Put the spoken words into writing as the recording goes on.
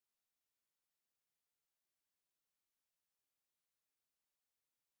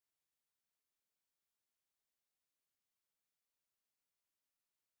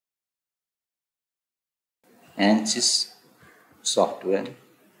ANSYS software.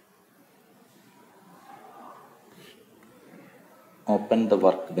 Open the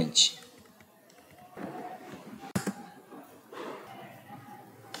workbench.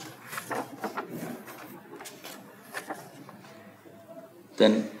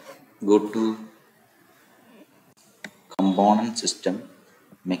 Then go to Component System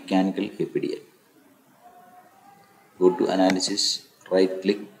Mechanical APDL. Go to Analysis, right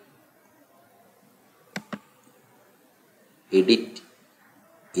click, Edit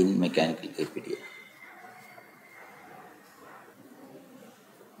in Mechanical APDL.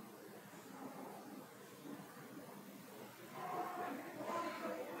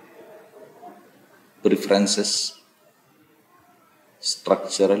 Preferences,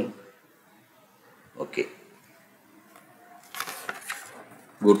 structural, okay.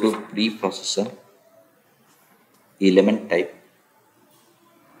 Go to preprocessor, element type,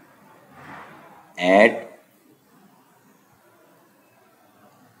 add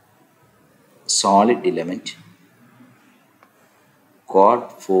solid element,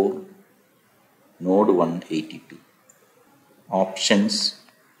 quad 4, node 182. Options,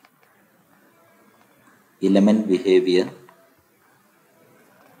 element behavior,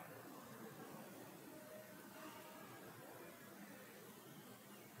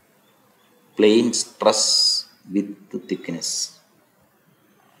 plane stress with thickness,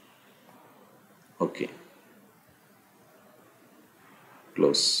 okay,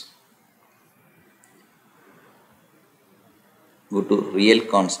 close. Go to real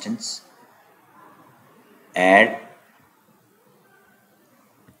constants, add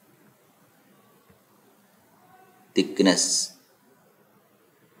thickness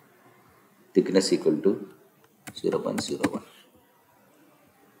equal to 0.01,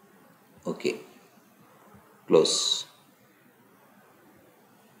 okay, close.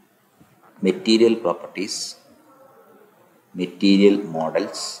 Material properties, material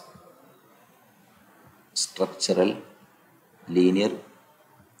models, structural, linear,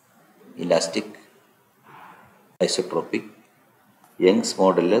 elastic, isotropic, Young's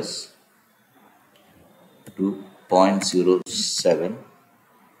modulus 2.07,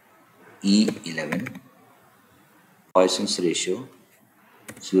 E11, Poisson's ratio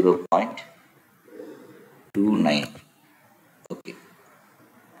 0.29, okay.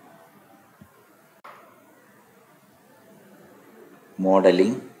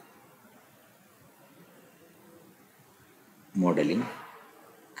 Modeling,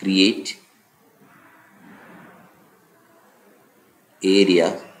 create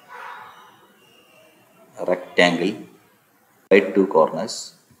area rectangle by 2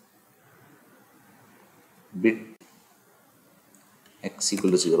 corners, bit x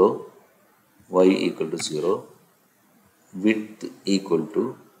equal to 0, y equal to 0, width equal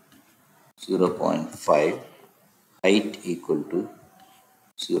to 0.5, height equal to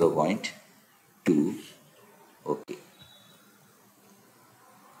 0.2, okay.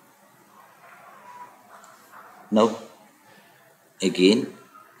 Now again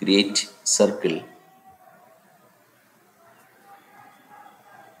create circle,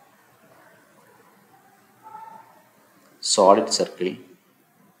 solid circle,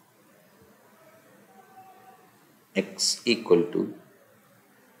 x equal to,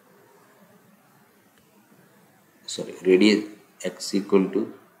 radius x equal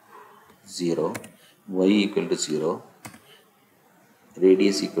to 0, y equal to 0,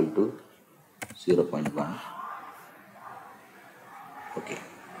 radius equal to 0.1, okay.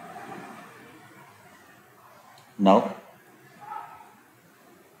 Now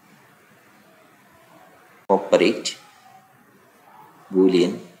operate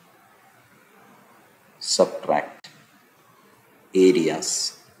Boolean, subtract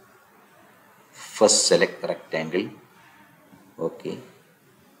areas, first select rectangle, okay,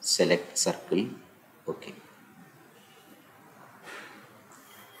 select circle, okay.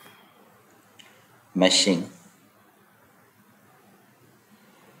 Meshing,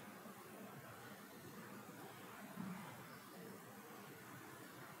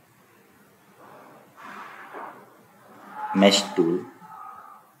 mesh tool,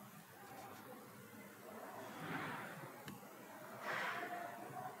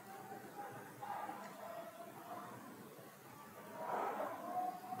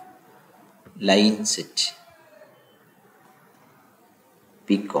 line set,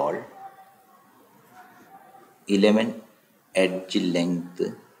 pick all, element edge length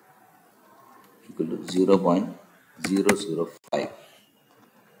equal to 0.005,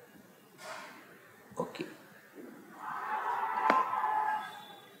 okay.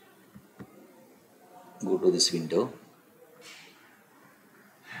 Go to this window,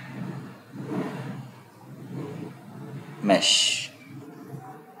 mesh.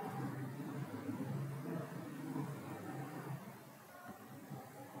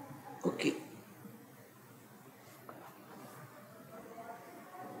 Okay.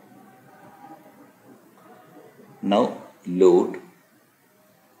 Now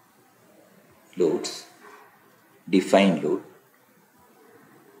loads, define load,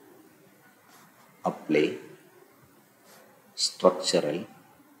 apply, structural,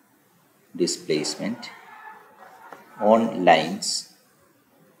 displacement, on lines,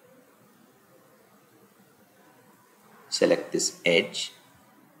 select this edge.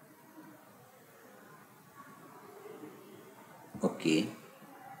 Okay.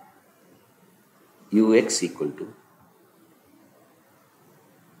 Ux equal to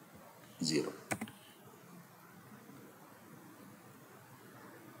 0.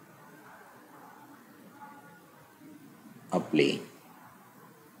 Apply,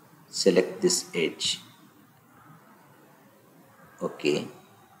 select this edge. Okay.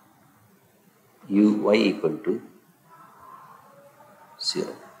 Uy equal to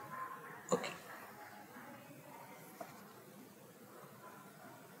 0. Okay.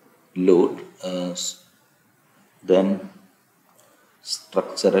 Load, then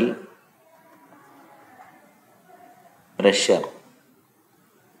structural pressure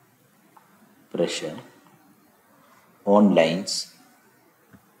on lines,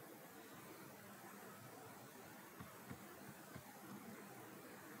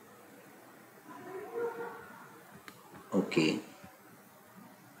 okay,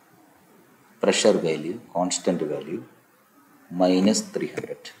 pressure value, constant value, minus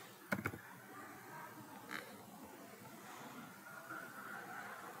 300.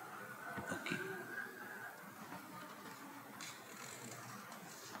 Okay.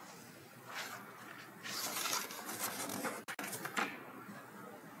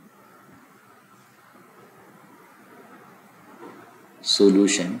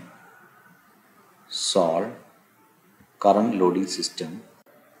 Solution, solve current loading system.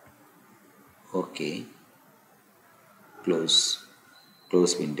 Okay. Close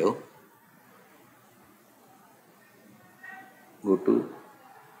window. Go to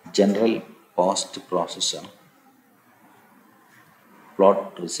general post processor,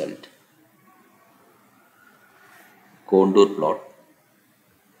 plot result, contour plot,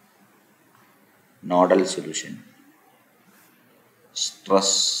 nodal solution,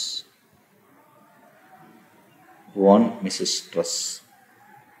 stress, one misses stress.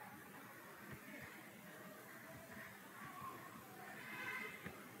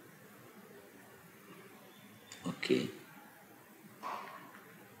 Okay.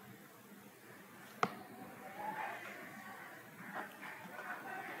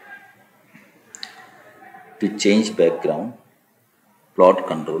 To change background, plot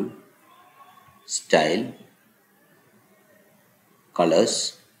control, style,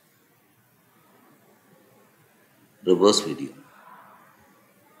 colors, reverse video.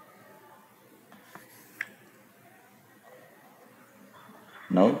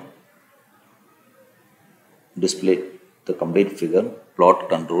 Now display the complete figure, plot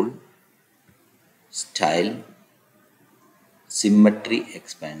control, style, symmetry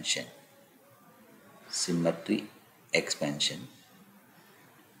expansion,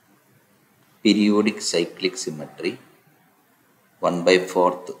 periodic cyclic symmetry,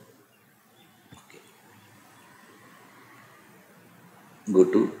 1/4. Okay. Go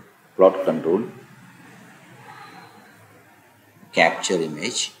to plot control, capture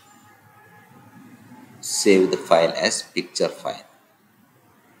image, save the file as picture file.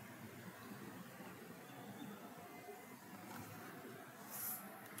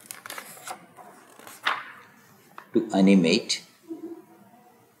 To animate,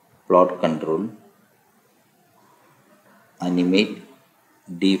 plot control, animate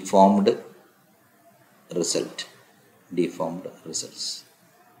deformed results.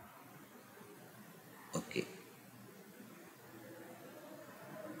 Okay.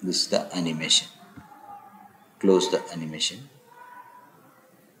 This is the animation. Close the animation.